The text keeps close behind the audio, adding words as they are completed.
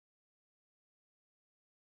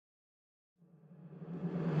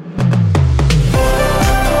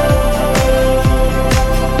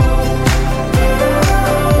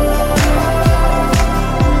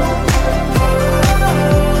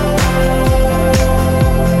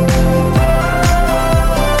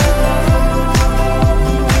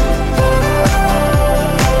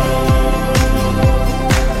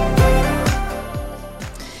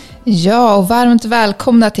Ja, och varmt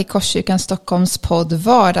välkomna till Korskyrkan Stockholms podd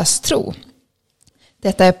Vardagstro.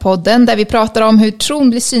 Detta är podden där vi pratar om hur tron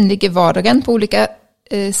blir synlig i vardagen på olika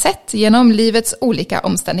sätt genom livets olika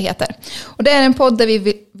omständigheter. Och det är en podd där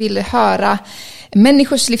vi vill höra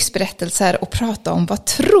människors livsberättelser och prata om vad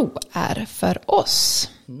tro är för oss.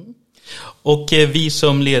 Och vi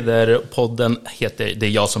som leder podden heter, det är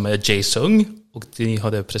jag som är Jay Sung och ni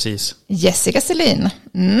hade precis Jessica Selin.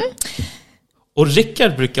 Och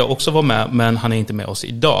Rickard brukar också vara med, men han är inte med oss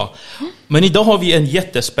idag. Men idag har vi en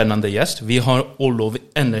jättespännande gäst. Vi har Olof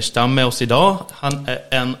Ennerstam med oss idag. Han är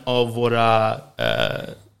en av våra...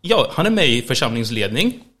 han är med i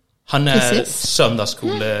församlingsledning. Han är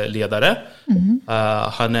söndagsskoleledare.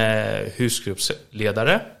 Han är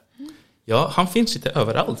husgruppsledare. Ja, han finns lite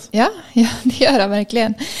överallt. Ja, det gör han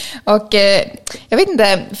verkligen. Och jag vet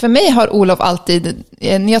inte, för mig har Olof alltid,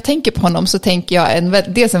 när jag tänker på honom så tänker jag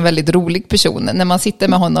dels en väldigt rolig person. När man sitter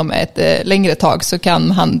med honom ett längre tag så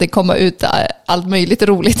kan det komma ut allt möjligt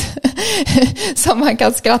roligt som man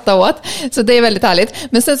kan skratta åt. Så det är väldigt härligt.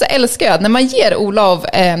 Men sen så älskar jag att när man ger Olof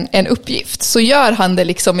en uppgift så gör han det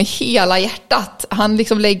liksom i hela hjärtat. Han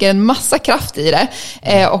liksom lägger en massa kraft i det.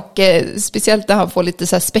 Och speciellt när han får lite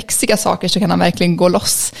så här spexiga saker så kan han verkligen gå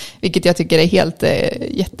loss. Vilket jag tycker är helt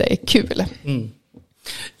jättekul.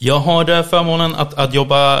 Jag har förmånen att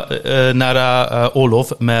jobba nära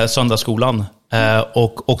Olof med söndagsskolan.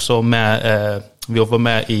 Och också vi var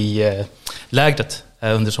med i lägret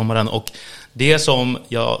under sommaren. Och det som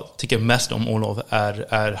jag tycker mest om Olof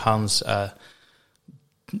är hans,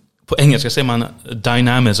 på engelska säger man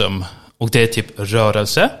dynamism. Och det är typ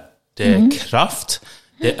rörelse, det är kraft,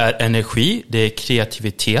 det är energi, det är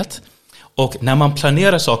kreativitet. Och när man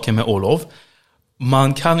planerar saker med Olof,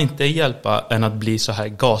 man kan inte hjälpa än att bli så här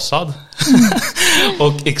gasad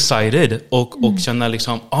och excited och känna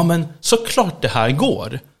liksom, men såklart det här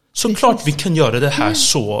går. Såklart vi kan göra det här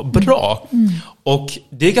så bra. Och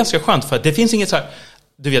det är ganska skönt för att det finns inget så här,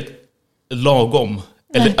 du vet, lagom.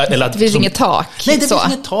 Eller det finns inget tak. Nej, det finns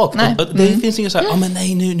inget tak. Det finns inget så här, men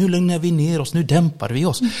nej, nu lugnar vi ner oss, nu dämpar vi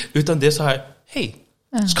oss. Utan det är så här, hej,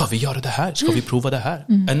 ska vi göra det här? Ska vi prova det här?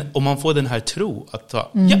 Om man får den här tro att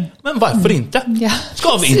men varför inte?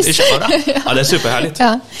 Ska vi inte köra? Ja, det är superhärligt.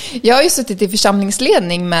 Ja. Jag har ju suttit i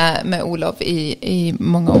församlingsledning med Olof i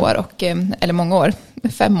många år, eller många år,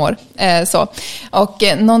 5 år. Och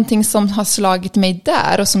någonting som har slagit mig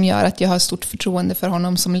där och som gör att jag har stort förtroende för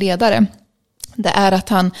honom som ledare, det är att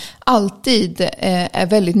han alltid är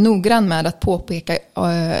väldigt noggrann med att påpeka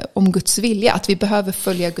om Guds vilja. Att vi behöver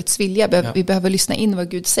följa Guds vilja. Vi behöver lyssna in vad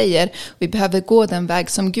Gud säger. Vi behöver gå den väg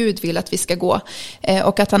som Gud vill att vi ska gå.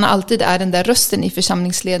 Och att han alltid är den där rösten i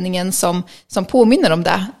församlingsledningen som påminner om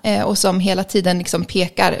det. Och som hela tiden liksom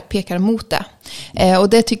pekar mot det. Och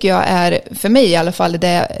det tycker jag är, för mig i alla fall,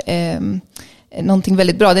 det är någonting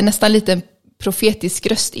väldigt bra. Det är nästan lite profetisk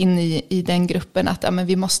röst in i den gruppen att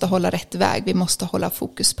vi måste hålla rätt väg, vi måste hålla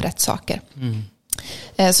fokus på rätt saker.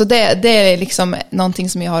 Så det är liksom någonting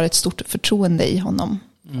som jag har ett stort förtroende i honom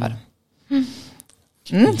för.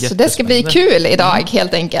 Så det ska bli kul idag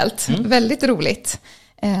helt enkelt. Väldigt roligt.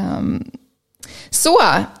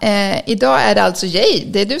 Idag är det alltså Jay,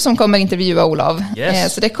 det är du som kommer intervjua Olof.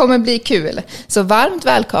 Yes. Så det kommer bli kul. Så varmt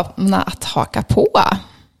välkomna att haka på.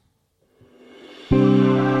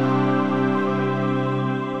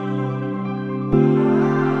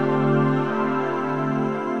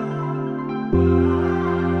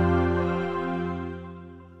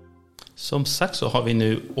 Som sagt så har vi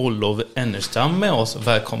nu Olof Ennerstam med oss.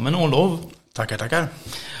 Välkommen Olof. Tackar.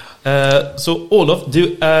 Så Olof,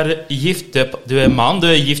 du är man, du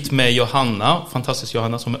är gift med Johanna, fantastisk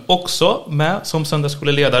Johanna som är också med som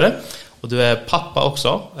söndagsskoleledare. Och du är pappa också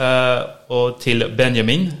och till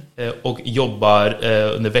Benjamin och jobbar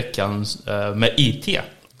under veckan med IT.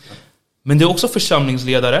 Men du är också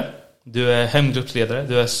församlingsledare. Du är hemgruppsledare,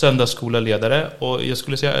 du är söndagsskoleledare och jag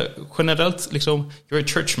skulle säga generellt liksom, you're a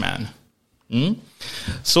churchman.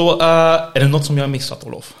 Så är det något som jag har missat,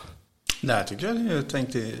 Olof? Nej, tycker jag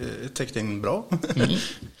tänkte in bra.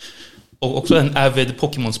 Och också en avid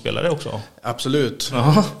Pokémon-spelare också. Absolut.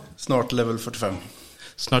 Snart level 45.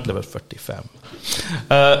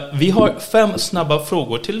 Vi har 5 snabba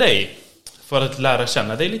frågor till dig för att lära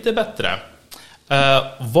känna dig lite bättre.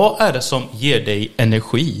 Vad är det som ger dig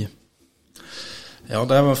energi? Ja,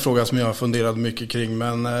 det här var en fråga som jag har funderat mycket kring,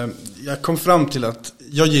 men jag kom fram till att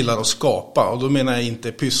jag gillar att skapa, och då menar jag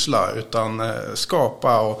inte pyssla utan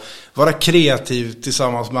skapa och vara kreativ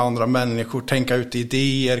tillsammans med andra människor, tänka ut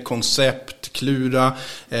idéer, koncept, klura,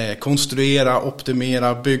 konstruera,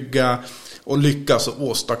 optimera, bygga och lyckas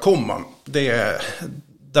åstadkomma.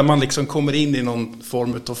 där man liksom kommer in i någon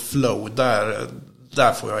form av flow,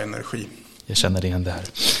 där får jag energi. Jag känner igen det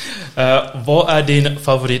här. Vad är din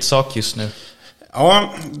favoritsak just nu?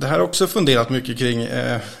 Ja, det här har också funderat mycket kring.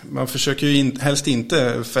 Man försöker ju helst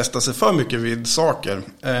inte fästa sig för mycket vid saker.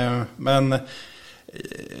 Men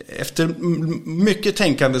efter mycket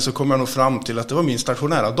tänkande så kom jag nog fram till att det var min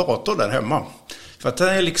stationära dator där hemma. För att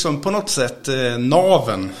det är liksom på något sätt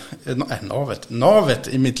navet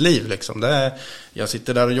i mitt liv. Liksom. Jag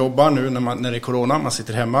sitter där och jobbar nu när det är corona, man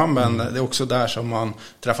sitter hemma. Men det är också där som man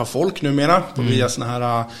träffar folk numera via såna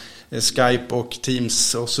här Skype och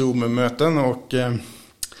Teams och Zoom-möten. Och det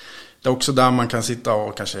är också där man kan sitta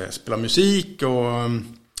och kanske spela musik och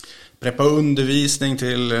preppa undervisning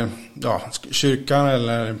till kyrkan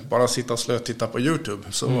eller bara sitta och slötitta på YouTube.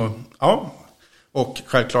 Så ja. Och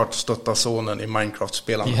självklart stötta sonen i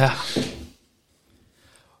Minecraft-spelandet.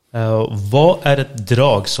 Vad är ett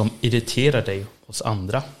drag som irriterar dig hos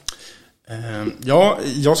andra?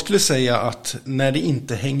 Jag skulle säga att när det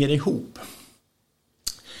inte hänger ihop.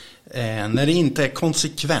 När det inte är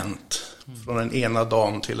konsekvent från den ena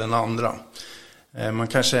dagen till den andra. Man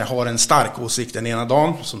kanske har en stark åsikt den ena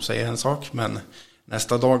dagen som säger en sak, men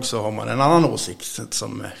nästa dag så har man en annan åsikt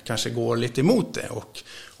som kanske går lite emot det.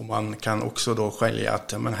 Och man kan också då skilja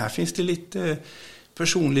att men här finns det lite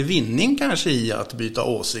personlig vinning kanske i att byta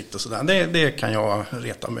åsikt och sådär. Det kan jag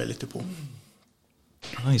reta mig lite på.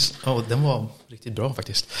 Nice. Den var riktigt bra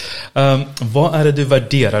faktiskt. Vad är det du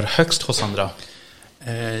värderar högst hos andra?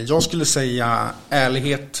 Jag skulle säga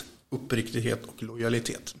ärlighet, uppriktighet och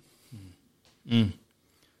lojalitet.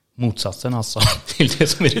 Motsatsen alltså till det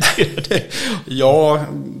som irriterar dig. Ja,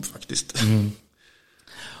 faktiskt.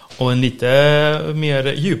 Och en lite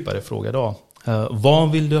mer djupare fråga då.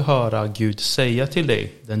 Vad vill du höra Gud säga till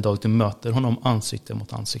dig den dag du möter honom ansikte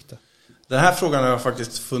mot ansikte? Den här frågan har jag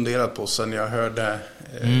faktiskt funderat på sen jag hörde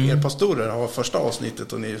er pastorer ha första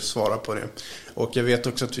avsnittet och ni svarar på det. Och jag vet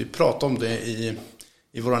också att vi pratade om det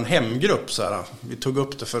i vår hemgrupp. Så här. Vi tog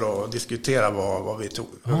upp det för att diskutera vad vi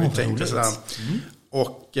tänkte. Så här.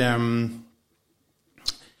 Och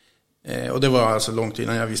det var alltså långt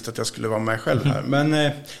innan jag visste att jag skulle vara med själv här. Men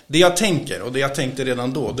det jag tänker, och det jag tänkte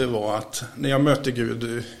redan då, det var att när jag möter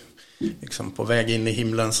Gud liksom på väg in i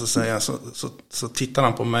himlen så tittar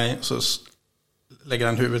han på mig, så lägger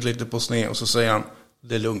han huvudet lite på sned och så säger han,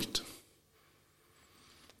 det är lugnt.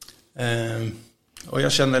 Och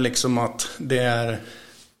jag känner liksom att det är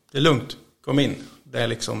lugnt, kom in. Det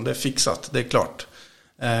är fixat, det är klart.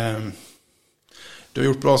 Du har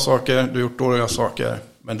gjort bra saker, du har gjort dåliga saker,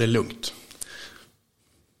 men det är lugnt.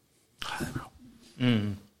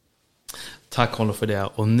 Tack Olof för det.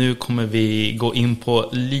 Och nu kommer vi gå in på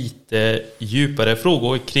lite djupare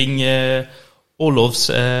frågor kring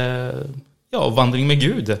Olofs vandring med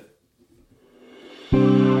Gud.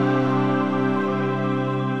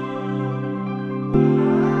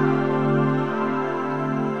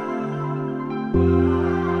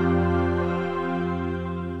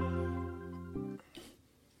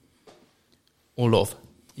 Olof,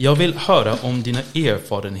 jag vill höra om dina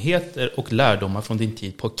erfarenheter och lärdomar från din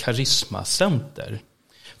tid på Karisma Center.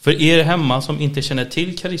 För er hemma som inte känner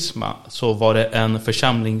till Karisma så var det en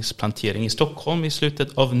församlingsplantering i Stockholm i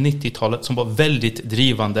slutet av 90-talet som var väldigt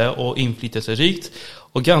drivande och inflytelserikt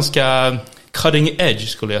och ganska cutting edge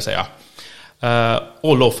skulle jag säga.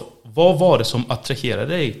 Olof, vad var det som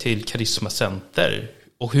attraherade dig till Karisma Center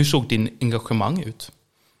och hur såg din engagemang ut?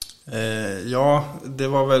 Det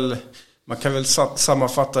var väl... Man kan väl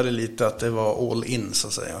sammanfatta det lite att det var all in så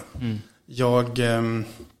att säga.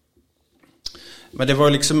 Men det var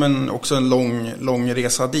liksom också en lång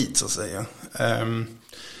resa dit så att säga.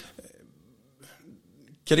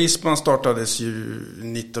 Karisman startades ju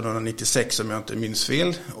 1996 om jag inte minns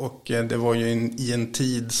fel. Och det var ju i en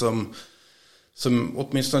tid som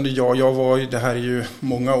åtminstone jag var ju, det här är ju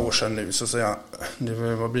många år sedan nu så att säga, det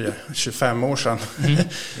var, vad blir det, 25 år sedan.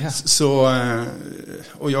 Så,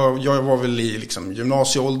 och jag var väl i liksom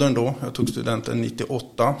gymnasieåldern då, jag tog studenten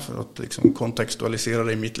 98 för att liksom kontextualisera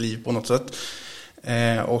det i mitt liv på något sätt.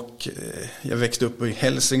 Och jag växte upp i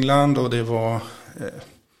Hälsingland och det var...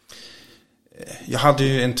 Jag hade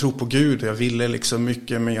ju en tro på Gud och jag ville liksom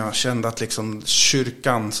mycket, men jag kände att liksom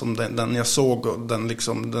kyrkan som den jag såg,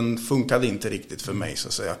 den funkade inte riktigt för mig så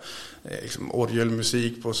att säga. Liksom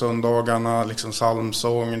orgelmusik på söndagarna, liksom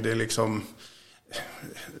psalmsång, det liksom,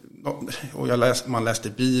 och man läste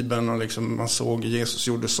Bibeln och liksom man såg Jesus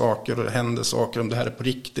gjorde saker och det hände saker. Om det här är på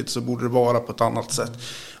riktigt så borde det vara på ett annat sätt.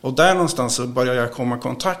 Och där någonstans så började jag komma i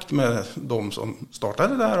kontakt med de som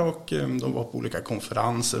startade där och de var på olika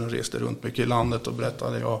konferenser och reste runt mycket i landet och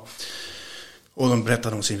berättade. Och de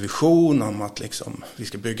berättade om sin vision om att liksom, vi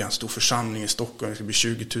ska bygga en stor församling i Stockholm. Det ska bli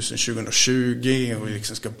 20 000 2020 och vi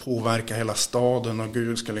liksom ska påverka hela staden. Och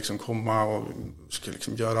Gud ska liksom komma och ska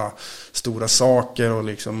liksom göra stora saker.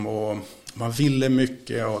 Och man ville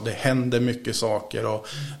mycket och det hände mycket saker. Och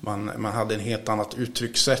man hade en helt annat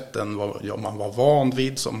uttryckssätt än vad man var van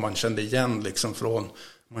vid. Som man kände igen liksom från.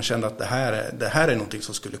 Man kände att det här är någonting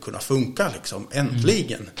som skulle kunna funka liksom,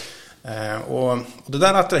 äntligen. Och det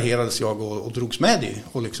där attraherades jag och drogs med i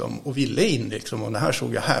och ville in liksom, och det här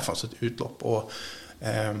såg jag, här fanns ett utlopp och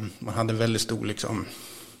man hade en väldigt stor liksom,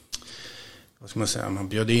 vad ska man säga, man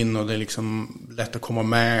bjöd in och det är liksom lätt att komma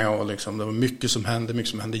med och liksom, det var mycket som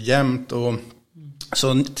hände jämt och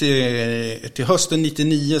så till hösten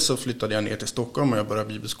 99 så flyttade jag ner till Stockholm och jag började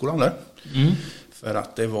bibelskolan där. För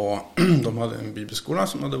att de hade en bibelskola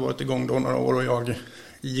som hade varit igång då några år och jag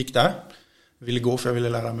gick där. Jag ville gå för jag ville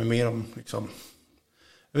lära mig mer om liksom,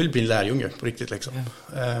 jag ville bli en lärjunge på riktigt liksom.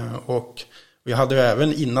 Och jag hade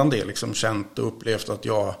även innan det liksom känt och upplevt att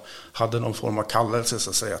jag hade någon form av kallelse så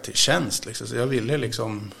att säga till tjänst liksom. Så jag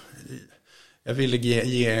ville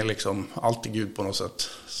ge liksom allt till Gud på något sätt.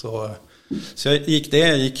 Så jag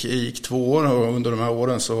gick 2 år och under de här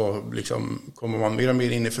åren så liksom kommer man mer och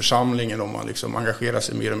mer in i församlingen och man liksom engagerar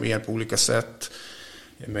sig mer och mer på olika sätt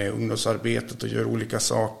med ungdomsarbetet och gör olika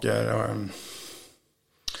saker.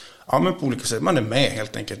 Ja, men på olika sätt. Man är med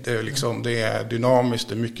helt enkelt. Det är dynamiskt,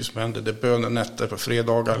 det är mycket som händer. Det är bönenätter på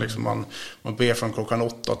fredagar. Liksom man ber från klockan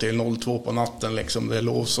 8 till 02 på natten. Liksom. Det är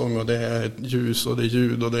lovsång och det är ljus och det är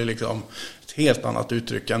ljud. Och det är liksom ett helt annat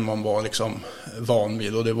uttryck än man var liksom van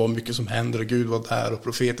vid. Och det var mycket som händer och Gud var där. Och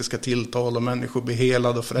profetiska tilltal och människor blev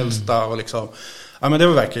helade och frälsta. Och liksom, ja, men det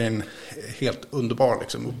var verkligen en helt underbar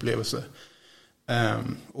liksom, upplevelse.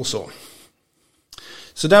 Och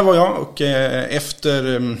så där var jag och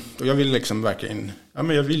och jag ville liksom verkligen, ja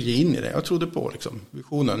men jag ville ge in i det. Jag trodde på liksom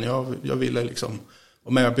visionen. Jag ville liksom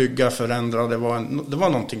vara med och bygga, förändra. Det var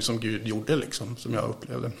någonting som Gud gjorde liksom, som jag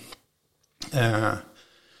upplevde.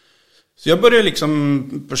 Så jag började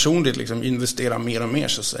liksom personligt liksom investera mer och mer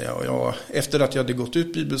så att säga. Och efter att jag hade gått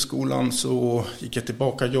ut bibelskolan så gick jag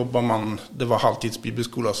tillbaka och jobbade. Det var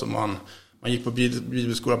halvtidsbibelskola som man gick på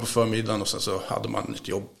bibelskola på förmiddagen och sen så hade man ett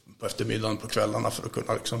jobb på eftermiddagen på kvällarna för att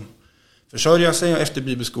kunna liksom försörja sig. Och efter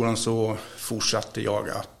bibelskolan så fortsatte jag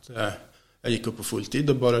jag gick upp på fulltid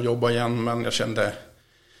och började jobba igen, men jag kände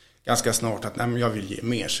ganska snart att jag vill ge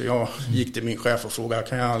mer. Så jag gick till min chef och frågade,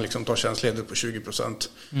 kan jag liksom ta tjänstledigt på 20%?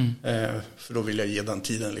 För då vill jag ge den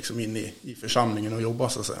tiden liksom in i församlingen och jobba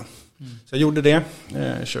så att säga. Så jag gjorde det,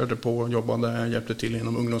 körde på, jobbade, hjälpte till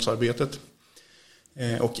inom ungdomsarbetet.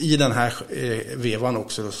 Och i den här vevan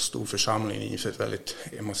också stor församling i ett väldigt,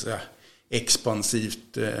 jag måste säga,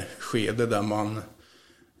 expansivt skede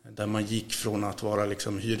där man gick från att vara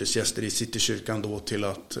liksom hyresgäster i Citykyrkan då till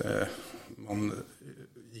att man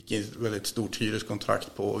gick i ett väldigt stort hyreskontrakt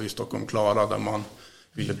i Stockholm Klara där man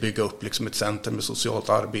ville bygga upp liksom ett center med socialt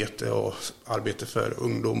arbete och arbete för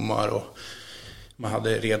ungdomar och man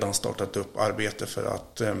hade redan startat upp arbete för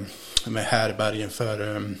att med härbergen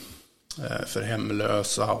för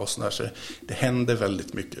hemlösa och sådär. Så det hände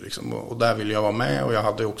väldigt mycket liksom. Och där ville jag vara med och jag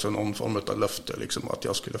hade också någon form av löfte liksom, att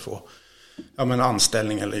jag skulle få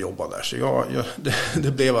anställning eller jobba där. Så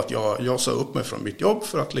det blev att jag sa upp mig från mitt jobb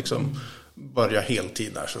för att liksom börja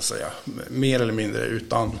heltid där så att säga. Mer eller mindre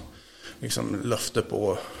utan liksom löfte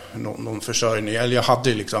på någon försörjning. Eller jag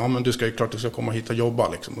hade liksom, men du ska komma hit och jobba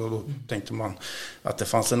liksom. Och då tänkte man att det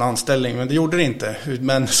fanns en anställning, men det gjorde det inte.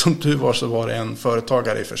 Men som tur var så var det en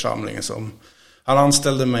företagare i församlingen som han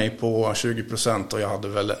anställde mig på 20% och jag hade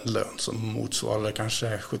väl en lön som motsvarade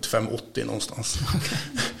kanske 75-80 någonstans.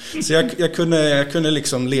 Okay. Så jag kunde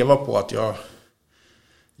liksom leva på att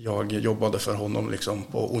jag jobbade för honom liksom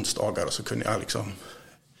på onsdagar och så kunde jag liksom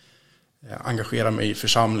engagera mig i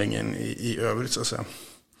församlingen i övrigt så att säga.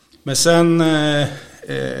 Men sen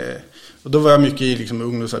och då var jag mycket i liksom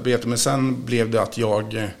ungdomsarbete, men sen blev det att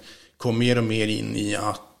jag kom mer och mer in i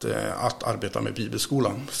att arbeta med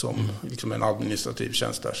bibelskolan som liksom en administrativ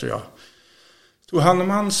tjänst där. Så jag tog hand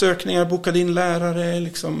om ansökningar, bokade in lärare,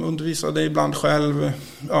 liksom undervisade ibland själv.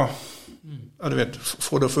 Ja, du vet,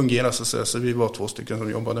 få det att fungera så att säga. Så vi var 2 stycken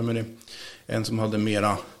som jobbade med det. En som hade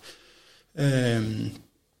mera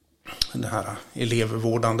den här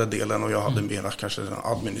elevvårdande delen och jag hade mera kanske den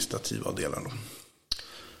administrativa delen.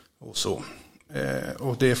 Och så.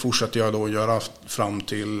 Och det fortsatte jag då göra fram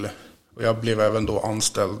till, och jag blev även då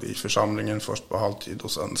anställd i församlingen först på halvtid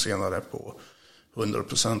och sen senare på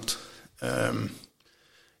 100%.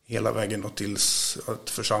 Hela vägen då tills att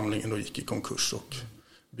församlingen då gick i konkurs och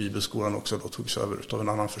bibelskolan också då togs över av en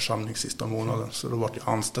annan församling sista månaden. Så då var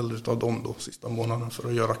jag anställd av dem då sista månaden för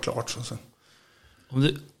att göra klart. Så sen.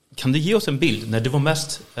 Kan du ge oss en bild när du var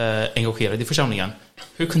mest engagerad i församlingen?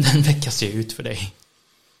 Hur kunde en vecka se ut för dig?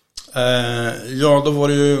 Ja, då var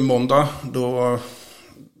det ju måndag. Då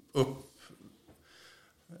upp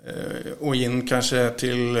och in kanske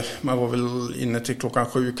till, man var väl inne till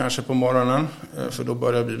 7:00 kanske på morgonen. För då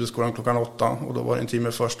började bibelskolan 8:00 och då var det en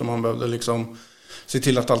timme först och man behövde liksom se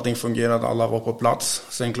till att allting fungerade, alla var på plats.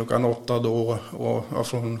 Sen 8:00 då och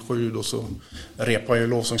från 7 då så repade ju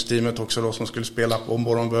lovsångsteamet också då som skulle spela på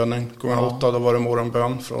morgonbönen. 8:00 då var det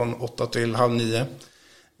morgonbön från 8 till 8:30.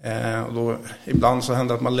 Och då ibland så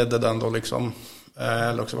hände att man ledde den då liksom,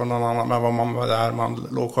 eller också var någon annan, men var man var där, man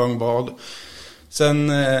låg och sjöng bad.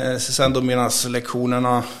 Sen då medan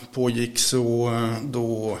lektionerna pågick så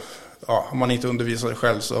då, ja, om man inte undervisade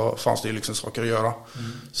själv så fanns det ju liksom saker att göra.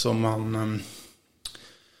 Så man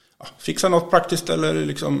fixa något praktiskt eller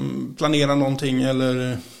liksom planera någonting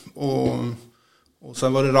eller och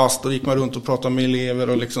sen var det rast och gick man runt och pratade med elever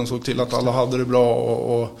och liksom såg till att alla hade det bra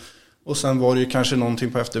och sen var det ju kanske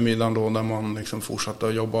någonting på eftermiddagen då när man liksom fortsatte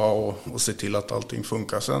att jobba och se till att allting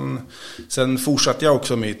funkar. Sen fortsatte jag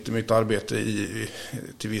också mitt arbete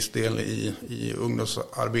till viss del i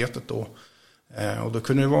ungdomsarbetet då. Och då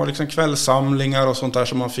kunde det vara liksom kvällssamlingar och sånt där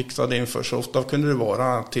som man fixade inför. Så ofta kunde det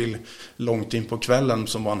vara till långt in på kvällen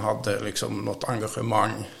som man hade liksom något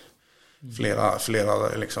engagemang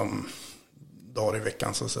flera liksom dagar i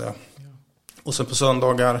veckan så att säga. Ja. Och sen på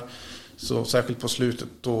söndagar, så särskilt på slutet,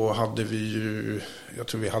 då hade vi ju, jag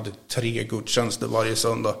tror vi hade 3 gudstjänster varje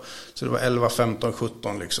söndag. Så det var 11, 15,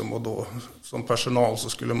 17 liksom. Och då som personal så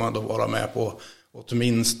skulle man då vara med på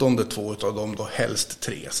åtminstone 2 av dem, då helst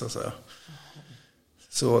 3 så att säga.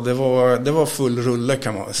 Så det var full rulle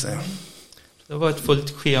kan man väl säga. Det var ett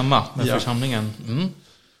fullt schema med församlingen. Mm.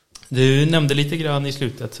 Du nämnde lite grann i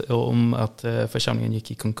slutet om att församlingen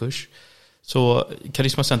gick i konkurs. Så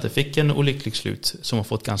Karisma Center fick en olycklig slut som har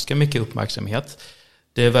fått ganska mycket uppmärksamhet.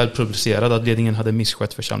 Det är väl publicerat att ledningen hade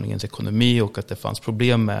misskött församlingens ekonomi och att det fanns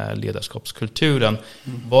problem med ledarskapskulturen.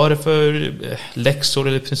 Vad är det för läxor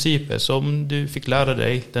eller principer som du fick lära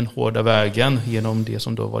dig den hårda vägen genom det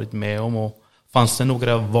som du har varit med om? Och fanns det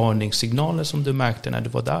några varningssignaler som du märkte när du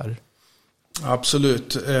var där?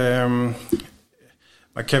 Absolut.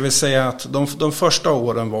 Man kan väl säga att de första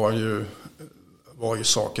åren var ju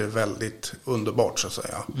saker väldigt underbart så att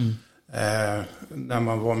säga. När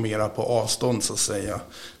man var mera på avstånd så att säga.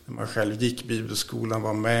 När man själv gick bibelskolan,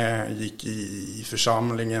 var med, gick i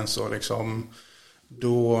församlingen så liksom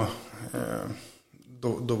då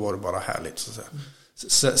var det bara härligt så att säga.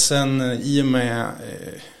 Sen i och med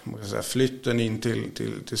flytten in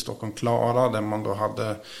till Stockholm Klara där man då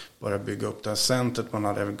hade börjat bygga upp det här centret, man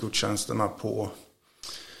hade även gudstjänsterna på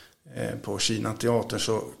Kina teater,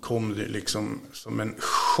 så kom det liksom som en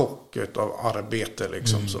chock av arbete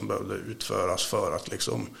liksom, som behövde utföras för att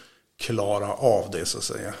liksom klara av det så att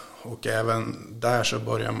säga. Och även där så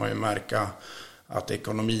börjar man ju märka att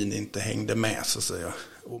ekonomin inte hängde med så att säga.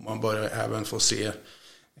 Och man börjar även få se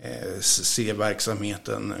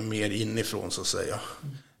verksamheten mer inifrån så att säga.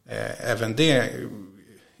 Även det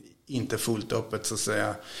inte fullt öppet så att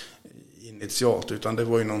säga initialt, utan det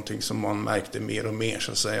var ju någonting som man märkte mer och mer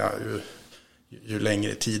så att säga ju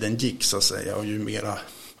längre tiden gick så att säga och ju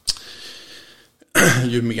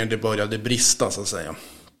mer det började brista så att säga.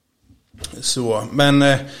 Så, men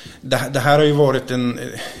det här har ju varit en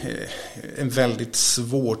väldigt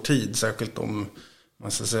svår tid, särskilt om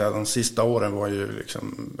man ska säga de sista åren var ju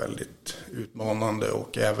liksom väldigt utmanande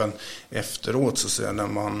och även efteråt så att säga när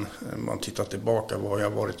man tittar tillbaka vad jag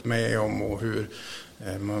varit med om och hur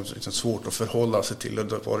man har liksom svårt att förhålla sig till det.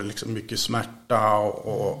 Det var liksom mycket smärta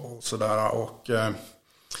och sådär.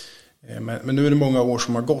 Men nu är det många år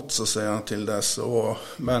som har gått så att säga till dess.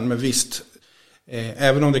 Men visst,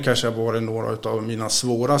 även om det kanske har varit några av mina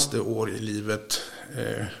svåraste år i livet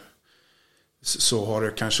så har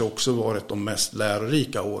det kanske också varit de mest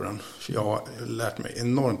lärorika åren. För jag har lärt mig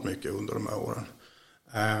enormt mycket under de här åren.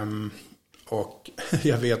 Och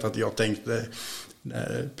jag vet att jag tänkte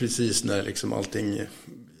precis när liksom allting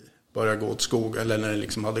började gå åt skog, eller när det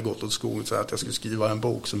liksom hade gått åt skog, så att jag skulle skriva en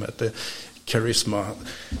bok som hette Charisma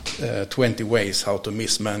 20 Ways How to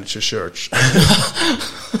Mismanage a Church.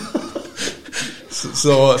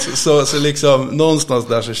 så liksom någonstans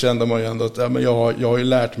där så kände man ju ändå att men jag har ju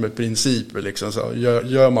lärt mig principer liksom, så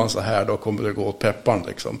gör man så här då kommer det gå åt pepparn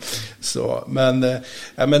liksom. Så men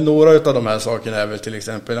några av de här sakerna är väl till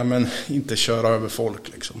exempel men inte köra över folk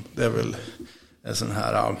liksom. Det är väl en sån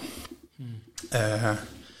här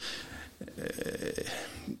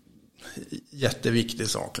jätteviktig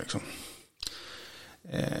sak liksom.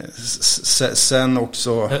 Sen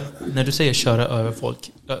också... När du säger köra över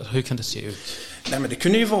folk, hur kan det se ut? Nej, men det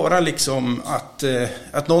kunde ju vara liksom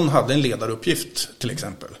att någon hade en ledaruppgift till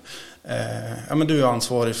exempel. Ja, men du är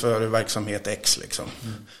ansvarig för verksamhet X liksom.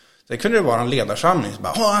 Det kunde det vara en ledarsamling.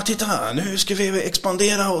 Bara, titta här, nu ska vi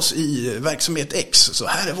expandera oss i verksamhet X. Så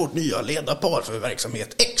här är vårt nya ledarpar för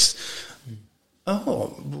verksamhet X. Jaha,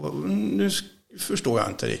 nu förstår jag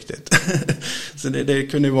inte riktigt. Så det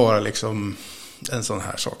kunde vara liksom en sån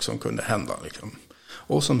här sak som kunde hända liksom.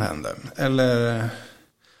 Och som hände. Eller,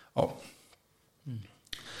 ja.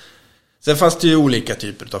 Sen fanns det ju olika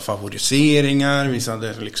typer av favoriseringar. Vissa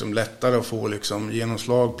hade liksom lättare att få liksom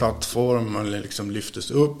genomslag, plattform eller liksom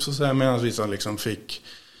lyftes upp så att säga, medan vissa liksom fick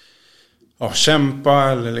kämpa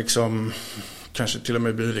eller liksom kanske till och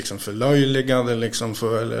med bli liksom förlöjligade liksom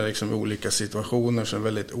eller liksom olika situationer som är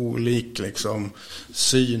väldigt olik liksom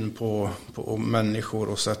syn på människor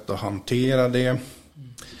och sätt att hantera det.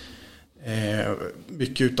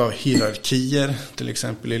 Mycket utav hierarkier till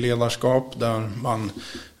exempel i ledarskap där man,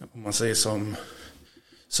 om man säger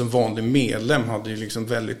som vanlig medlem, hade ju liksom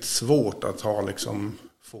väldigt svårt att ha liksom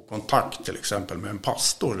få kontakt till exempel med en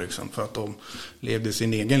pastor liksom, för att de levde i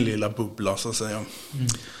sin egen lilla bubbla så att säga.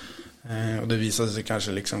 Och det visade sig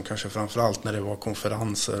kanske framförallt när det var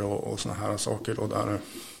konferenser och såna här saker då där.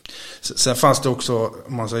 Sen fanns det också,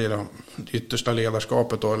 om man säger det yttersta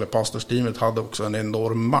ledarskapet då, eller pastorsteamet hade också en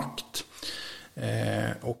enorm makt.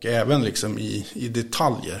 Och även liksom i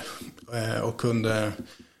detaljer. Och kunde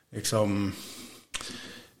liksom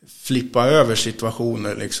flippa över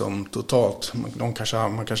situationer liksom totalt. Man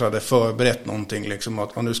kanske hade förberett någonting liksom,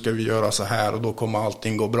 att nu ska vi göra så här och då kommer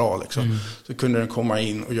allting gå bra liksom. Så kunde den komma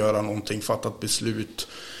in och göra någonting, fatta ett beslut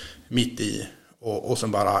mitt i och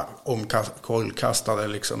sen bara omkastade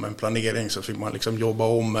liksom en planering, så fick man liksom jobba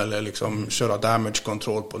om eller liksom köra damage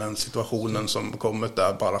control på den situationen som kommit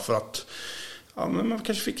där, bara för att men man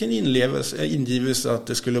kanske fick en ingivelse att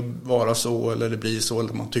det skulle vara så eller det blir så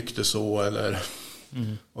eller man tyckte så eller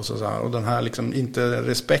och så här. Och den här liksom inte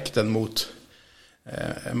respekten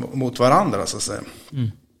mot varandra så att säga.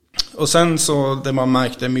 Och sen så det man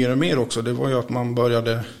märkte mer och mer också, det var ju att man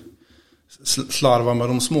började slarva med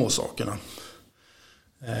de små sakerna.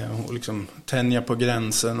 Och liksom tänja på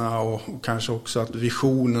gränserna och kanske också att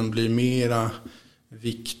visionen blir mera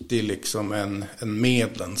viktig liksom än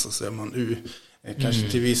medlen så att säga. Man kanske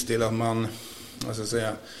till viss del att man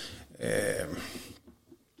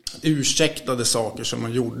ursäktade saker som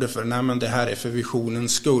man gjorde för men det här är för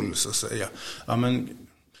visionens skull så att säga. Ja, men,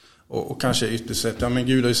 och kanske ytterst sett, men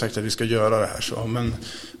Gud har ju sagt att vi ska göra det här så,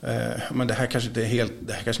 men det här kanske inte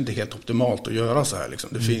är helt optimalt att göra så här liksom.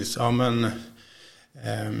 Det finns,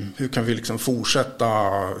 hur kan vi liksom fortsätta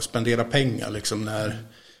spendera pengar liksom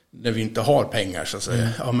när vi inte har pengar så att säga.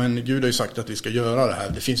 Ja, men Gud har ju sagt att vi ska göra det här.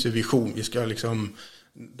 Det finns ju vision. Vi ska liksom,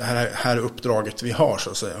 det här uppdraget vi har så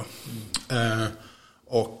att säga.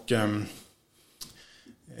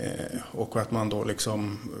 Och att man då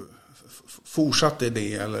liksom fortsatte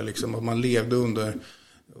det, eller liksom att man levde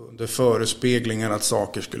under förespeglingen att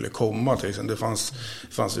saker skulle komma till exempel. Det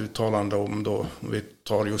fanns uttalande om då, om vi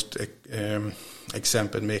tar just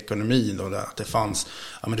exempel med ekonomin då, där att det fanns,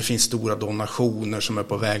 men det finns stora donationer som är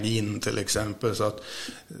på väg in till exempel, så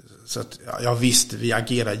att ja visst, vi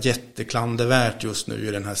agerar jätteklandervärt just nu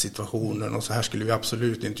i den här situationen och så här skulle vi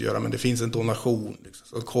absolut inte göra, men det finns en donation liksom,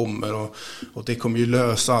 som kommer och det kommer ju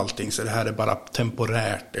lösa allting, så det här är bara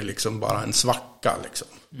temporärt, det är liksom bara en svacka liksom.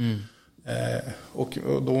 Och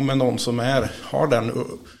då med någon som har den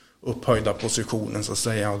upphöjda positionen så att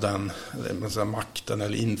säga, och den makten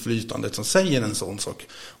eller inflytandet som säger en sån sak,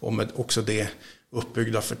 och med också det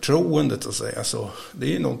uppbyggda förtroendet så att säga, så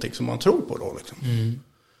det är någonting som man tror på då liksom.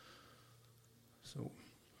 Så.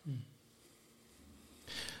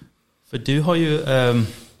 För du har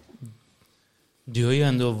ju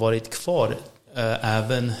ändå varit kvar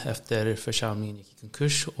även efter församlingen gick i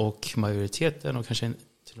konkurs och majoriteten och kanske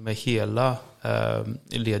till och med hela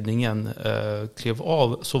ledningen klev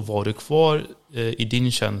av, så var du kvar i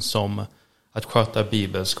din tjänst som att sköta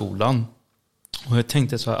bibelskolan. Och jag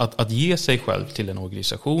tänkte så här, att ge sig själv till en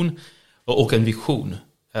organisation och en vision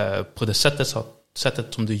på det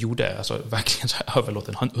sättet som du gjorde, alltså verkligen så här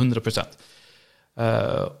överlåten 100%.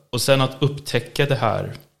 Och sen att upptäcka det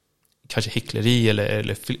här, kanske hyckleri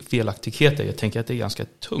eller felaktigheter, jag tänker att det är ganska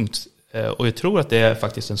tungt. Och jag tror att det är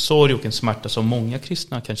faktiskt en sorg och en smärta som många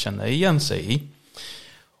kristna kan känna igen sig i.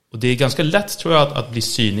 Och det är ganska lätt, tror jag, att bli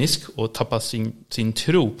cynisk och tappa sin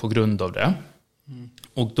tro på grund av det.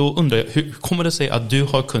 Och då undrar jag, hur kommer det sig att du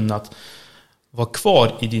har kunnat vara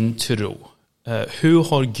kvar i din tro hur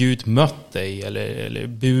har Gud mött dig eller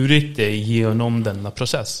burit dig genom denna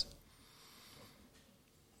process?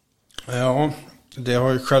 Ja, det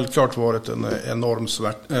har ju självklart varit en enorm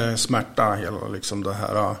smärta, hela liksom det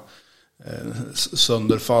här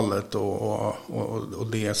sönderfallet och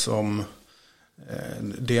det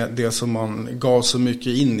som man gav så mycket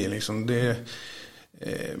in i liksom.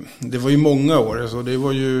 Det var ju många år, alltså det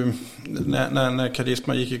var ju när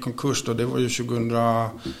Karisma gick i konkurs då, det var ju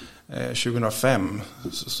 2005,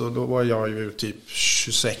 så då var jag ju typ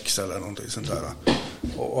 26 eller någonting sånt där,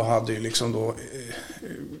 och hade ju liksom då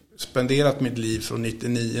spenderat mitt liv från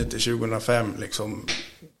 99 till 2005 liksom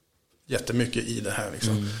jättemycket i det här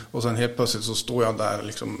liksom. Och sen helt plötsligt så står jag där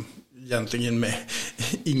liksom egentligen med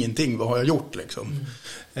ingenting. Vad har jag gjort liksom?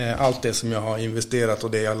 Allt det som jag har investerat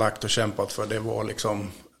och det jag har lagt och kämpat för, det var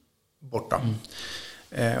liksom borta.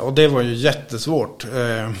 Och det var ju jättesvårt.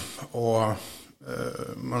 Och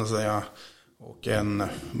man säger, och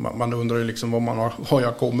man undrar ju liksom har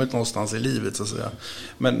jag kommit någonstans i livet så att säga.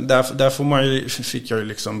 Men där fick jag ju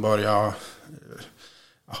liksom börja,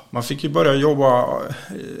 man fick ju börja jobba,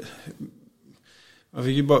 man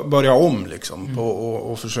fick ju börja om liksom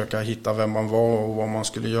och försöka hitta vem man var och vad man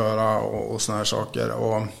skulle göra och såna här saker.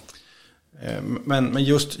 Men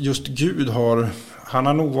just Gud han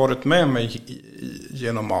har nog varit med mig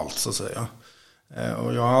genom allt så att säga.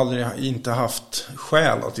 Och jag har inte haft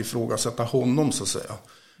skäl att ifrågasätta honom så att säga.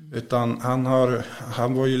 Utan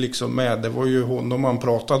han var ju liksom med, det var ju honom man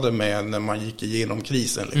pratade med när man gick igenom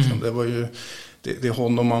krisen liksom. Det var ju det är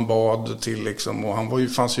honom man bad till liksom, och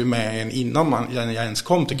fanns ju med innan jag ens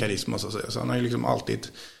kom till Karisma så att säga. Så han har ju liksom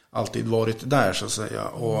alltid varit där så att säga.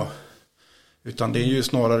 Utan det är ju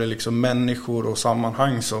snarare liksom människor och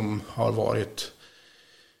sammanhang som har varit,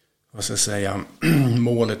 vad ska jag säga,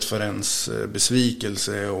 målet för ens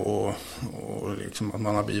besvikelse och liksom att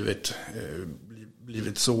man har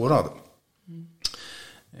blivit sårad.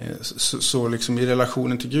 Så liksom i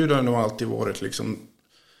relationen till Gud har det nog alltid varit liksom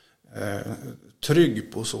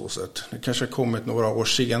trygg på så sätt. Det kanske har kommit några år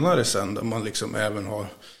senare sen där man liksom även har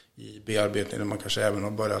i bearbetningen, man kanske även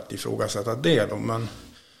har börjat ifrågasätta det då,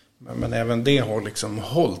 men även det har liksom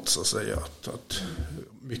hållit så att säga, att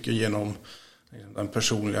mycket genom den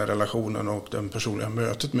personliga relationen och den personliga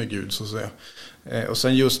mötet med Gud så att säga. Och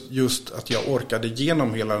sen just att jag orkade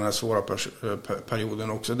igenom hela den här svåra perioden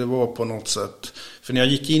också, det var på något sätt, för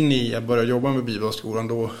när jag började jobba med Bibelskolan,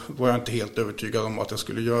 då var jag inte helt övertygad om att jag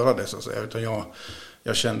skulle göra det så att säga, utan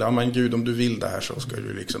jag kände, men Gud, om du vill det här så ska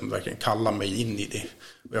du liksom verkligen kalla mig in i det.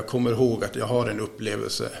 Och jag kommer ihåg att jag har en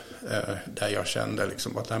upplevelse där jag kände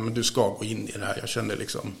liksom att men du ska gå in i det här. Jag kände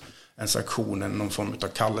liksom en sanktion, någon form av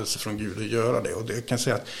kallelse från Gud att göra det. Och det kan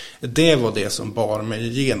säga att det var det som bar mig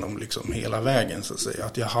igenom liksom hela vägen så att säga.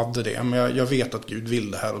 Att jag hade det, men jag vet att Gud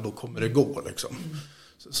vill det här och då kommer det gå liksom.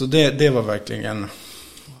 Så det var verkligen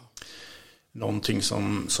någonting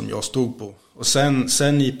som jag stod på. Och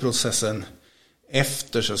sen i processen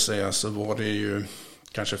efter så att säga, så var det ju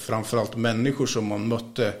kanske framförallt människor som man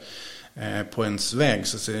mötte på ens väg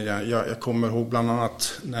så att säga. Jag kommer ihåg bland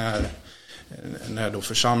annat när då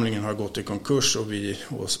församlingen har gått i konkurs och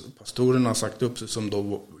pastorerna har sagt upp sig, som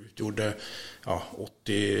då utgjorde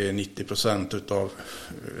 80-90% utav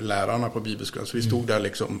lärarna på bibelskolan. Så vi stod där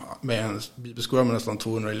liksom med en bibelskola med nästan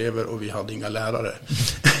 200 elever och vi hade inga lärare.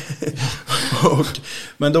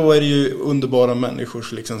 Men då är det ju underbara människor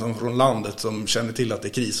liksom, som från landet som känner till att det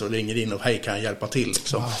är kris och ringer in och hej, kan jag hjälpa till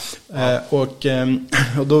liksom. Och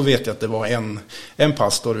då vet jag att det var en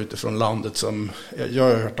pastor utifrån landet som jag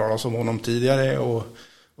har hört talas om honom tidigare och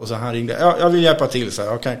så han ringde, jag vill hjälpa till så här,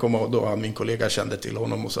 jag kan komma, och då min kollega kände till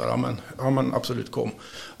honom och så här, men absolut kom.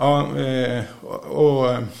 Och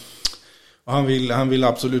han ville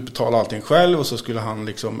absolut betala allting själv, och så skulle han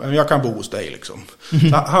liksom, jag kan bo hos dig liksom.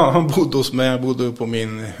 Han bodde hos mig, jag bodde på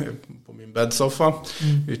min bäddsoffa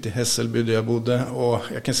ute i Hässelby där jag bodde, och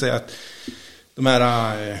jag kan säga att de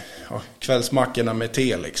här kvällsmackorna med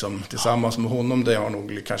te liksom, tillsammans med honom, det har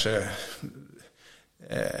nog kanske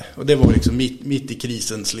och det var liksom mitt i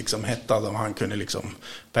krisens liksom hetta, där han kunde liksom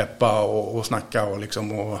peppa och snacka och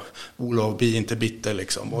liksom, och Olof, bli inte bitter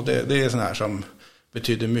liksom, och det är sån här som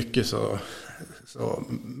betyder mycket, så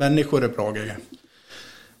människor är bra grejer.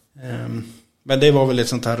 Men det var väl ett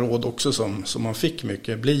sånt här råd också som man fick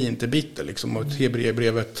mycket, bli inte bitter liksom, och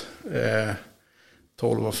Hebreerbrevet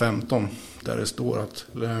 12 och 15 där det står att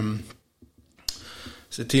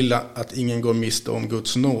se till att ingen går miste om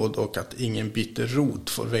Guds nåd och att ingen bitter rot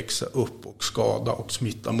får växa upp och skada och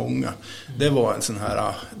smitta många. Det var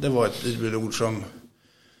ett bibelord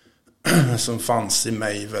som fanns i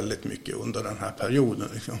mig väldigt mycket under den här perioden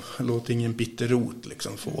liksom. Låt ingen bitter rot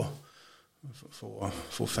liksom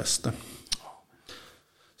få fäste.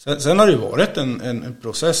 Sen har det varit en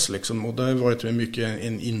process liksom, och det har varit mycket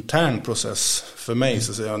en intern process för mig,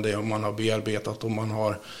 så att säga, det om man har bearbetat, om man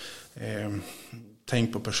har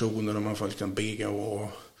tänkt på personer, och man får liksom be och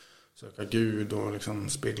söka Gud och liksom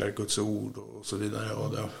spegla Guds ord och så vidare,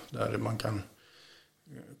 och där man kan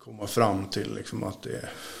komma fram till liksom att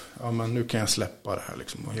men nu kan jag släppa det här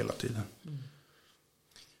liksom, och hela tiden.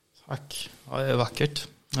 Tack, ja, det är vackert.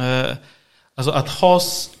 Alltså att ha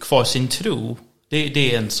kvar sin tro,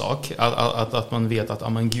 det är en sak, att man vet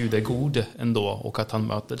att Gud är god ändå och att han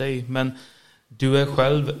möter dig. Men du är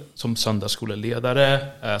själv som söndagsskoleledare,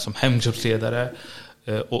 som hemgruppsledare,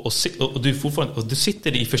 och du fortfarande, och du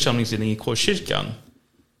sitter i församlingsledning i Korskyrkan.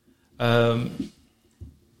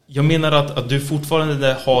 Jag menar att du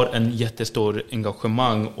fortfarande har en jättestor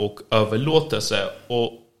engagemang och överlåtelse,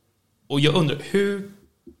 och jag undrar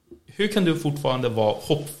hur kan du fortfarande vara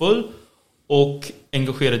hoppfull och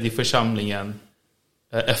engagerad i församlingen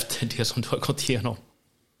efter det som du har gått igenom?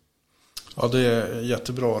 Ja, det är en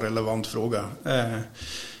jättebra relevant fråga.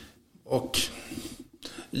 Och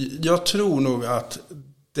jag tror nog att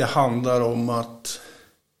det handlar om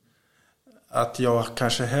att jag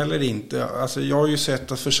kanske heller inte... Alltså jag har ju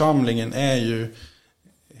sett att församlingen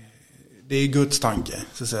det är Guds tanke,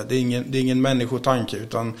 så att säga. Det är ingen människotanke,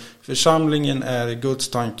 utan församlingen är Guds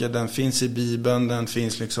tanke. Den finns i Bibeln, den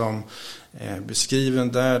finns liksom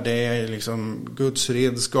beskriven där. Det är liksom Guds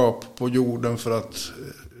redskap på jorden för att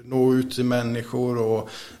nå ut till människor, och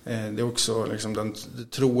det är också liksom den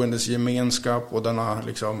troendes gemenskap, och den har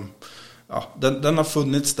liksom den har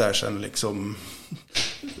funnits där sen liksom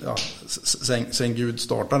sen Gud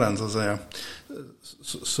startade den, så att säga.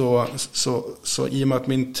 Så i och med att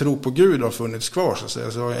min tro på Gud har funnits kvar, så att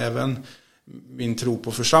säga, så har även min tro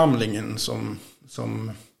på församlingen som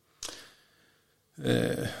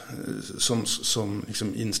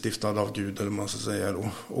liksom instiftad av Gud, eller man ska säga då,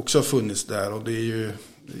 också har funnits där. Och det är ju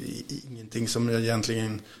ingenting som jag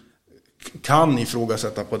egentligen kan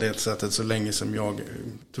ifrågasätta på det sättet så länge som jag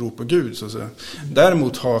tror på Gud, så att säga.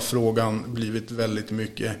 Däremot har frågan blivit väldigt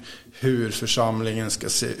mycket hur församlingen ska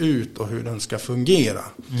se ut och hur den ska fungera.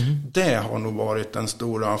 Det har nog varit den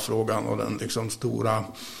stora frågan och den liksom stora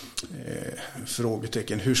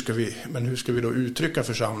frågetecken. Hur ska vi då uttrycka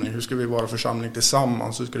församling? Hur ska vi vara församling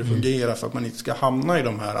tillsammans? Hur ska det fungera för att man inte ska hamna i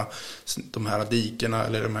de här dikerna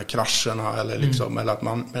eller de här krascherna, eller liksom, eller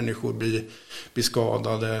att människor blir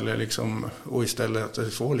skadade, eller liksom, och istället att det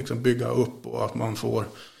får liksom bygga upp, och att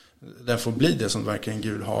det får bli det som verkligen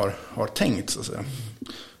Gud har tänkt, så att säga.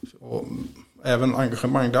 Och även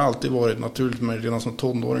engagemang, det har alltid varit naturligt, men redan som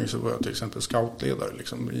tonåring så var jag till exempel scoutledare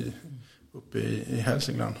liksom uppe i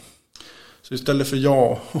Hälsingland. Så istället för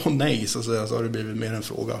ja och nej, så att säga, så har det blivit mer en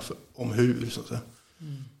fråga om hur, så att säga.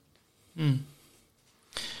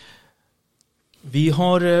 Vi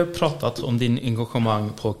har pratat om din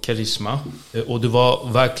engagemang på Karisma, och du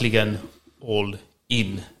var verkligen all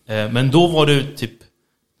in. Men då var du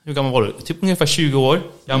hur gammal var du? Typ ungefär 20 år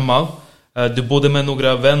gammal. Du bodde med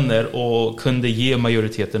några vänner och kunde ge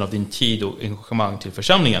majoriteten av din tid och engagemang till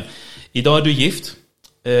församlingen. Idag är du gift,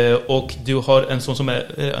 och du har en son som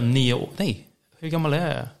är 9 år. Nej, hur gammal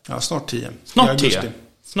är jag? Ja, snart 10.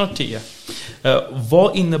 Snart 10.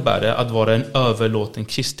 Vad innebär det att vara en överlåten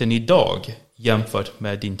kristen idag jämfört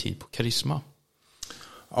med din tid på Karisma?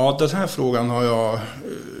 Ja, den här frågan har jag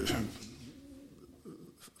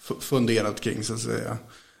funderat kring, så att säga.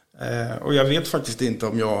 Och jag vet faktiskt inte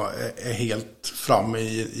om jag är helt framme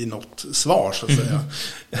i något svar, så att säga.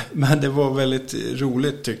 Men det var väldigt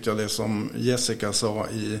roligt, tyckte jag, det som Jessica sa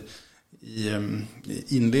i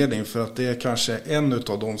inledningen, för att det är kanske en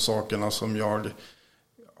av de sakerna som jag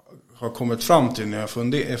har kommit fram till när jag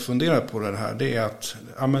funderar på det här. Det är att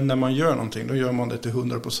men när man gör någonting, då gör man det till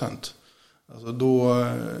 100%. Alltså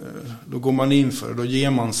då går man in för det, då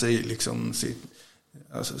ger man sig liksom sitt.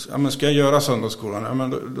 Alltså, men ska jag göra söndagsskolan?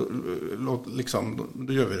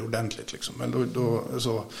 Då gör vi det ordentligt liksom. Men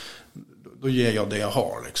då ger jag det jag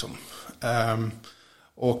har liksom.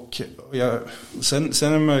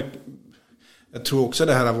 Jag tror också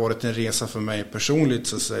det här har varit en resa för mig personligt,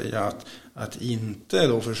 så att säga, att inte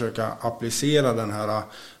då försöka applicera den här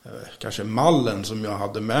kanske mallen som jag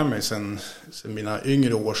hade med mig sen mina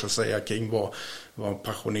yngre år, så att säga, kring vad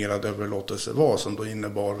passionerad överlåtelse var, som då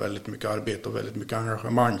innebar väldigt mycket arbete och väldigt mycket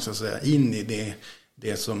engagemang, så att säga, in i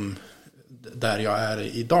det som där jag är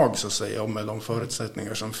idag, så att säga, och med de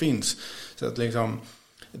förutsättningar som finns. Så att liksom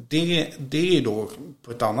det är då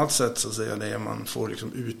på ett annat sätt, så att säga, det man får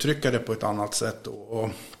liksom uttrycka det på ett annat sätt, och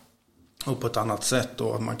och på ett annat sätt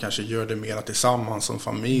då, att man kanske gör det mera tillsammans som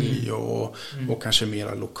familj och kanske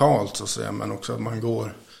mera lokalt så att säga, men också att man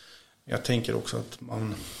går, jag tänker också att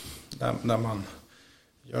man när man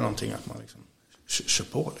gör någonting att man liksom kör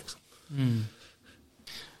på liksom.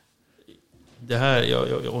 Det här,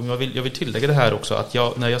 jag vill tillägga det här också,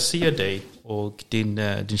 att när jag ser dig och din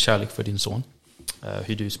kärlek för din son,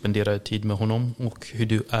 hur du spenderar tid med honom och hur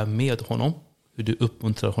du är med honom, hur du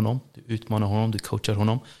uppmuntrar honom, du utmanar honom, du coachar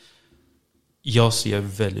honom. Jag ser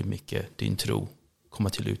väldigt mycket din tro komma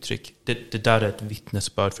till uttryck. Det där är ett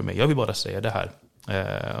vittnesbörd för mig. Jag vill bara säga det här.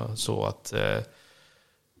 Så att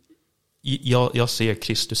jag ser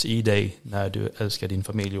Kristus i dig när du älskar din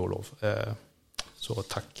familj, Olof. Så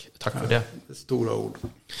tack för det. Stora ord.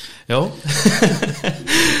 Ja.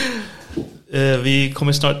 Vi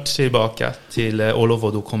kommer snart tillbaka till Olof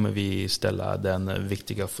och då kommer vi ställa den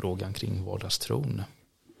viktiga frågan kring vardagstron.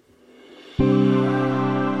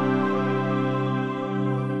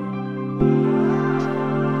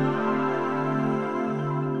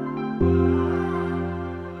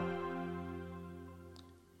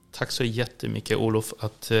 Tack så jättemycket, Olof,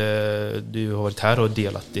 att du har varit här och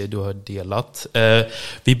delat det du har delat.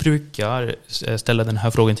 Vi brukar ställa den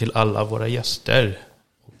här frågan till alla våra gäster.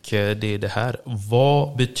 Och det är det här.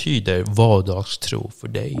 Vad betyder vardagstro för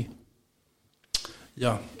dig?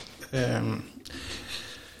 Ja,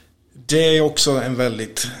 det är också en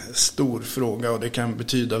väldigt stor fråga och det kan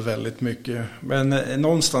betyda väldigt mycket. Men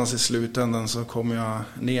någonstans i slutändan så kommer jag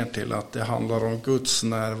ner till att det handlar om Guds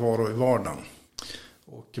närvaro i vardagen.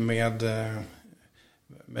 Och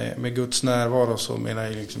med Guds närvaro så menar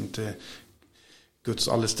jag liksom inte Guds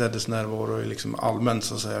allestädes närvaro liksom allmänt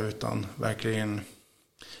så att säga, utan verkligen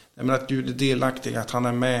att Gud är delaktig, att han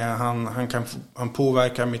är med, han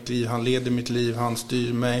påverkar mitt liv, han leder mitt liv, han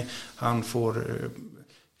styr mig, han får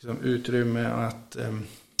liksom utrymme att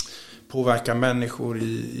påverka människor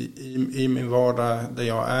i min vardag där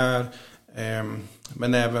jag är,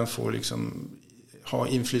 men även får liksom ha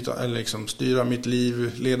inflytande eller liksom styra mitt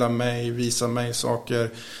liv, leda mig, visa mig saker,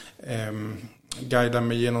 guida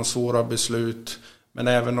mig genom svåra beslut, men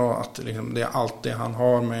även att liksom, det är allt det han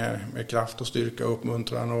har med kraft och styrka och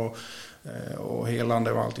uppmuntran och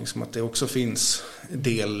helande och allting, som att det också finns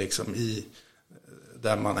del liksom i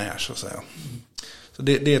där man är så att säga. Så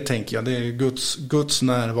det tänker jag, det är Guds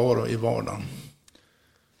närvaro i vardagen.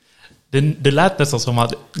 Det lät nästan som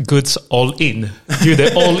att Guds all in. Gud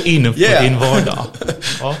är all in på din vardag.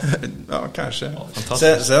 Ja, ja kanske. Ja,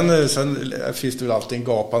 sen finns det väl alltid en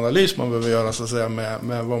gapanalys man behöver göra så att säga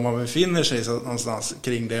med var man befinner sig så någonstans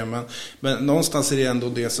kring det. Men någonstans är det ändå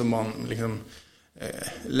det som man liksom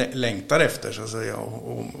längtar efter så att säga,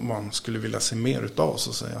 och man skulle vilja se mer utav så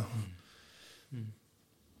att säga.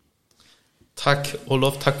 Tack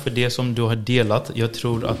Olof, tack för det som du har delat. Jag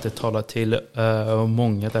tror att det talar till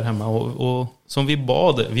många där hemma. Och som vi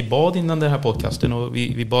bad innan den här podcasten, och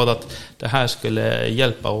vi bad att det här skulle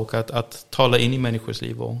hjälpa och att tala in i människors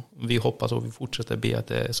liv. Och vi hoppas och vi fortsätter be att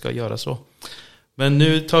det ska göra så. Men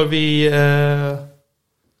nu tar vi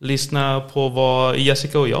lyssna på vad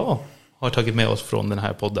Jessica och jag har tagit med oss från den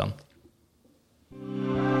här podden.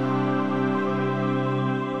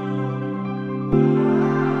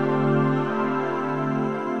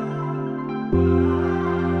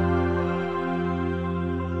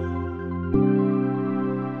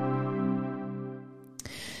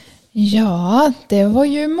 Ja, det var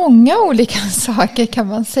ju många olika saker kan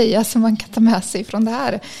man säga som man kan ta med sig från det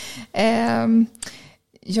här.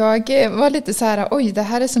 Jag var lite så här, oj, det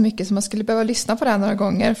här är så mycket som man skulle behöva lyssna på det här några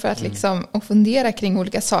gånger för att liksom och fundera kring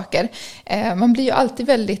olika saker. Man blir ju alltid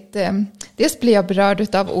väldigt, dels blir jag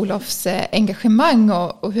berörd av Olofs engagemang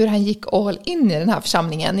och hur han gick all in i den här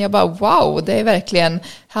församlingen. Jag bara, wow, det är verkligen,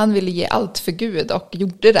 han ville ge allt för Gud och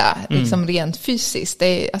gjorde det liksom rent fysiskt.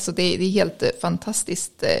 Det är helt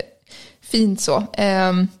fantastiskt fint så.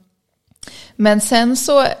 Men sen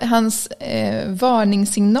så hans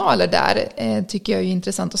varningssignaler där tycker jag är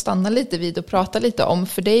intressant att stanna lite vid och prata lite om.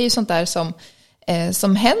 För det är ju sånt där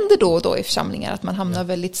som händer då och då i församlingar, att man hamnar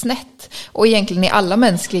väldigt snett. Och egentligen i alla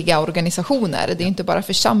mänskliga organisationer, det är inte bara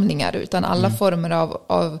församlingar utan alla former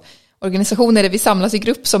av organisationer där vi samlas i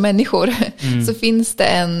grupp som människor, så finns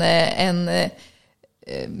det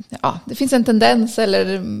det finns en tendens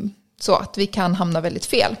eller så att vi kan hamna väldigt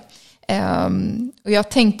fel. Och jag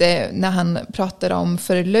tänkte när han pratade om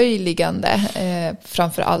förlöjligande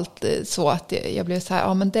framför allt så att jag blev så här,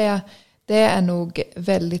 ja men det är nog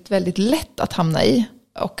väldigt, väldigt lätt att hamna i.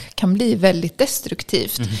 och kan bli väldigt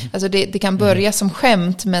destruktivt. Alltså det kan börja som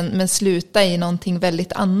skämt men sluta i någonting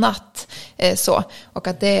väldigt annat. Så. Och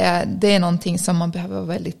att det är någonting som man behöver vara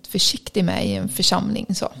väldigt försiktig med i en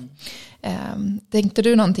församling. Så. Tänkte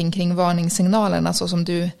du någonting kring varningssignalerna så som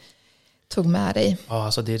du tog med dig? Ja,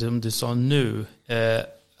 alltså det som du sa nu.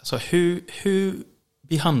 Alltså hur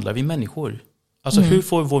behandlar vi människor? Alltså hur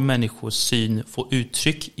får vår människosyn få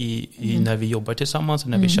uttryck i när vi jobbar tillsammans,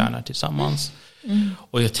 när vi tjänar tillsammans?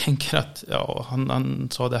 Och jag tänker att han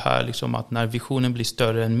sa det här liksom, att när visionen blir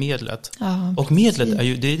större än medlet. Ja, och medlet är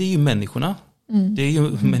ju människorna. Det är ju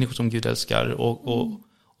människor som Gud älskar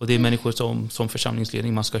och det är människor som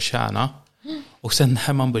församlingsledning man ska tjäna. Och sen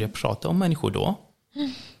när man börjar prata om människor då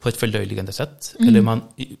på ett förlöjligande sätt eller man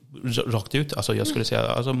rakt ut, alltså jag skulle säga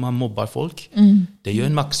alltså man mobbar folk. Det är ju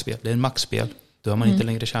en maktspel, det är en maktspel. Då är man inte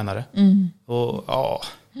längre tjänare. Och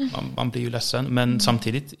man blir ju ledsen. Men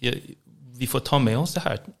samtidigt, vi får ta med oss det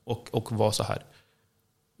här och vara så här.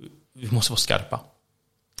 Vi måste vara skarpa.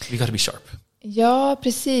 We gotta be sharp. Ja,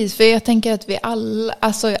 precis. För jag tänker att vi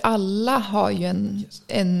alla har ju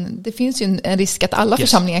det finns ju en risk att alla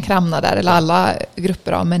församlingar kan hamna där. Eller alla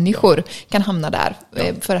grupper av människor kan hamna där.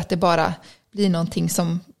 För att det bara blir någonting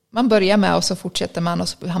som man börjar med och så fortsätter man och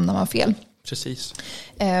så hamnar man fel. Precis.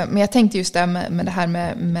 Men jag tänkte just det med det här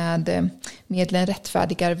med medlen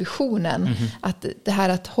rättfärdigar visionen. Att det här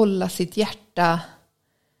att hålla sitt hjärta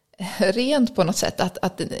rent på något sätt.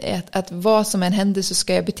 Att vad som än händer så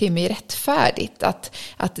ska jag bete mig rättfärdigt.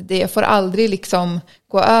 Att det får aldrig liksom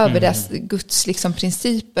gå över dess Guds liksom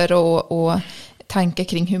principer och tankar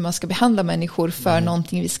kring hur man ska behandla människor för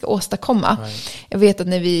någonting vi ska åstadkomma. Jag vet att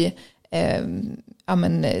när vi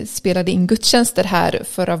spelade in gudstjänster här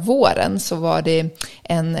förra våren så var det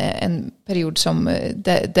en period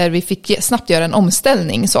där vi fick snabbt göra en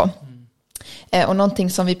omställning. Så. Och någonting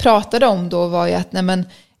som vi pratade om då var ju att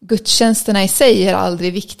gudstjänsterna i sig är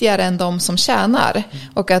aldrig viktigare än de som tjänar.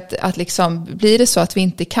 Och att liksom, blir det så att vi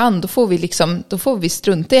inte kan, då får vi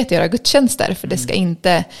strunta i att göra gudstjänster. För det ska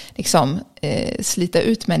inte liksom, slita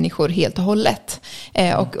ut människor helt och hållet.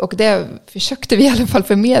 Och det försökte vi i alla fall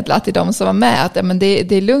förmedla till de som var med. Att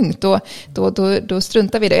det är lugnt, då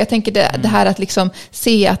struntar vi det. Jag tänker det här att liksom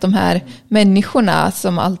se att de här människorna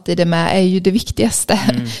som alltid är med är ju det viktigaste.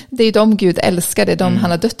 Det är ju de Gud älskar, det är de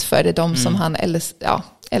han har dött för, det är de som han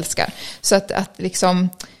älskar. Så att liksom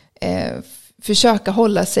försöka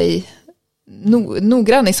hålla sig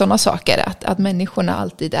noggrann i sådana saker, att människorna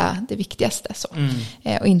alltid är det viktigaste så.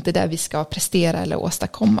 Och inte där vi ska prestera eller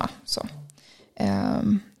åstadkomma så.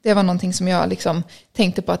 Det var någonting som jag liksom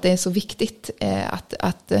tänkte på, att det är så viktigt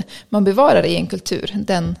att man bevarar det i en kultur,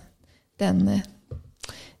 den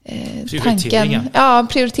tanken,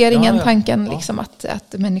 prioriteringen, tanken liksom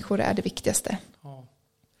att människor är det viktigaste.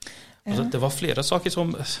 Alltså, det var flera saker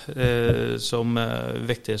som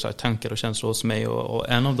väckte så här tankar och känslor hos mig, och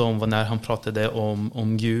en av dem var när han pratade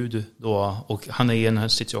om Gud då, och han är i en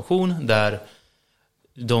situation där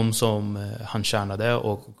de som han tjänade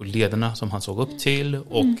och ledarna som han såg upp till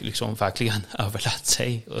och liksom verkligen överlät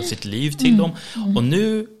sig och sitt liv till dem, och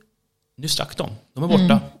nu stack de är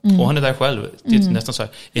borta och han är där själv, det är nästan så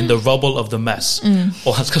här in the rubble of the mess,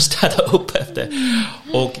 och han ska städa upp efter,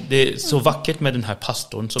 och det är så vackert med den här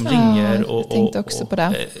pastorn som ringer och tänkte också på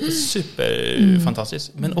det.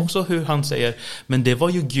 Superfantastiskt, men också hur han säger, men det var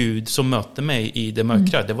ju Gud som mötte mig i det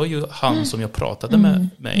mörkra, det var ju han som jag pratade med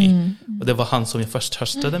mig, och det var han som jag först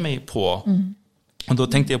tröstade mig på. Och då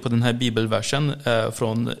tänkte jag på den här bibelversen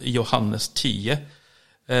från Johannes 10.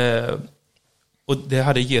 Och det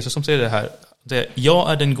här är Jesus som säger det här.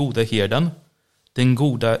 Jag är den goda herden. Den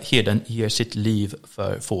goda herden ger sitt liv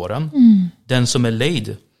för fåren. Den som är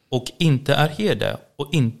lejd och inte är herde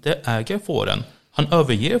och inte äger fåren, han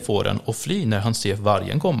överger fåren och flyr när han ser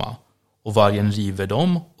vargen komma. Och vargen river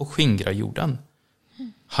dem och skingrar jorden.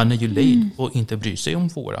 Han är ju lejd och inte bryr sig om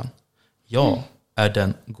fåren. Jag är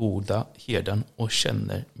den goda herden och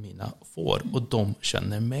känner mina får, och de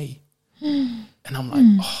känner mig. And I'm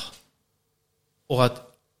like, Och att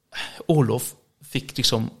Olof fick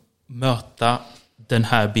liksom möta den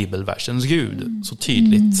här bibelversens Gud så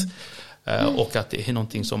tydligt. Och att det är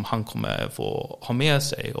någonting som han kommer få ha med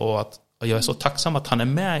sig. Och att jag är så tacksam att han är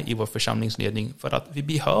med i vår församlingsledning, för att vi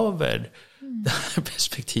behöver det här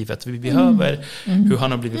perspektivet. Vi behöver hur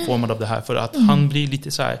han har blivit formad av det här, för att han blir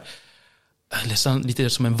lite så här, lite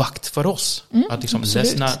som en vakt för oss. Att liksom,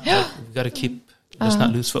 let's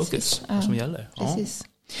not lose focus, vad som gäller. Precis.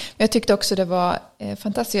 Jag tyckte också det var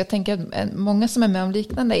fantastiskt. Jag tänker att många som är med om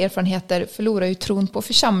liknande erfarenheter förlorar ju tron på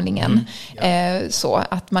församlingen. Så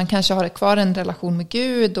att man kanske har kvar en relation med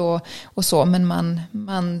Gud och så, men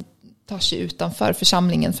man tar sig utanför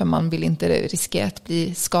församlingen för man vill inte riskera att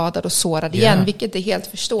bli skadad och sårad igen, vilket är helt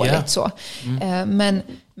förståeligt så.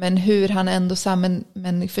 Men hur han ändå sa,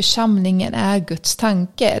 men församlingen är Guds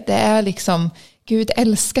tanke. Det är liksom, Gud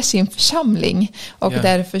älskar sin församling och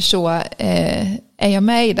därför så är jag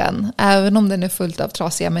med i den. Även om den är fullt av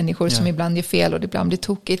trasiga människor som ibland gör fel och ibland blir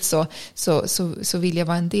tokigt så vill jag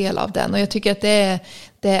vara en del av den. Och jag tycker att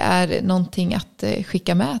det är någonting att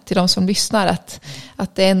skicka med till de som lyssnar.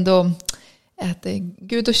 Att det ändå, att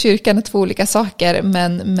Gud och kyrkan är två olika saker,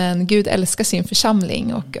 men Gud älskar sin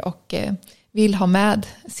församling och vill ha med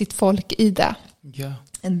sitt folk i det.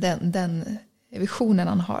 Den visionen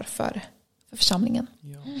han har för församlingen.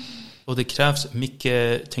 Och det krävs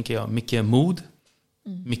mycket, tänker jag, mycket mod,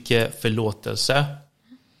 mycket förlåtelse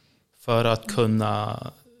för att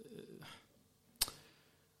kunna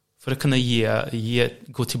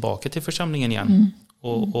gå tillbaka till församlingen igen.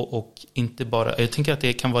 Och inte bara, jag tänker att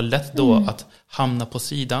det kan vara lätt då att hamna på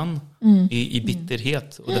sidan i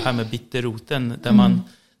bitterhet. Och det här med bitterroten, där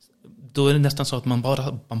då är det nästan så att man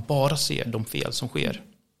bara ser de fel som sker.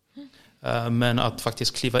 Men att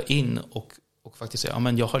faktiskt kliva in och faktiskt säga,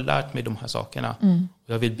 men jag har lärt mig de här sakerna.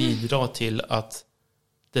 Och jag vill bidra till att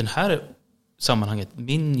den här sammanhanget,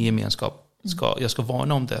 min gemenskap, jag ska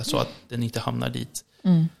varna om det så att den inte hamnar dit.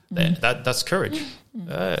 That's courage.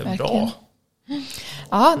 Bra.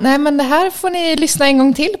 Ja, nej, men det här får ni lyssna en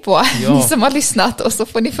gång till på, ni som har lyssnat, och så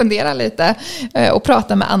får ni fundera lite och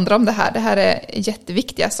prata med andra om det här. Det här är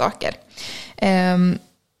jätteviktiga saker.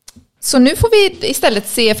 Så nu får vi istället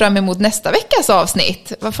se fram emot nästa veckas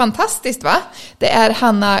avsnitt. Vad fantastiskt, va? Det är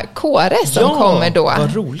Hanna Kåre som kommer då.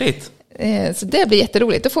 Vad roligt. Så det blir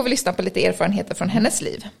jätteroligt. Då får vi lyssna på lite erfarenheter från hennes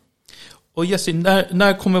liv. Och Jessie,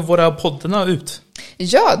 när kommer våra poddarna ut?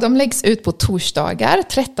 Ja, de läggs ut på torsdagar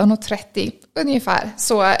 13:30 ungefär.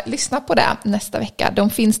 Så lyssna på det nästa vecka. De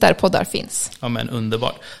finns där poddar finns. Ja, men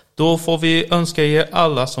underbart. Då får vi önska er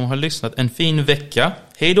alla som har lyssnat en fin vecka.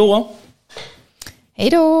 Hej då! Hej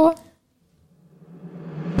då!